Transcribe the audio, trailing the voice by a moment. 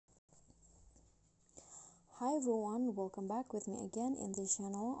Hi everyone, welcome back with me again in this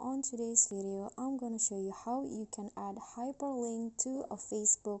channel. On today's video, I'm going to show you how you can add hyperlink to a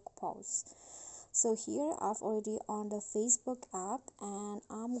Facebook post. So here I've already on the Facebook app and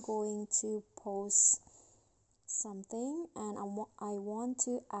I'm going to post something and I want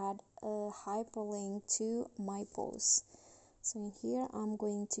to add a hyperlink to my post. So in here I'm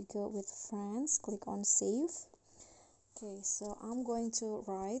going to go with friends, click on save. Okay, so I'm going to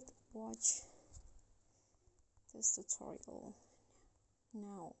write watch this tutorial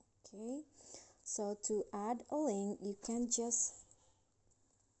now. Okay, so to add a link, you can just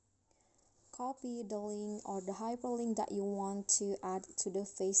copy the link or the hyperlink that you want to add to the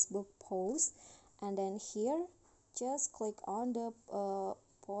Facebook post, and then here just click on the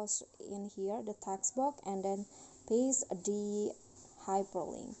post in here, the text box, and then paste the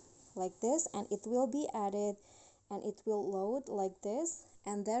hyperlink like this, and it will be added and it will load like this,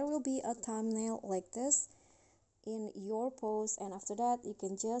 and there will be a thumbnail like this in your post, and after that you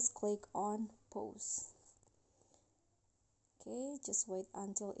can just click on post. Okay, just wait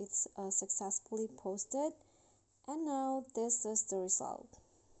until it's successfully posted, and now this is the result.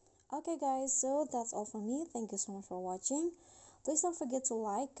 Okay guys, so that's all from me. Thank you so much for watching. Please don't forget to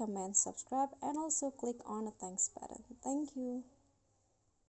like, comment, subscribe, and also click on the thanks button. Thank you.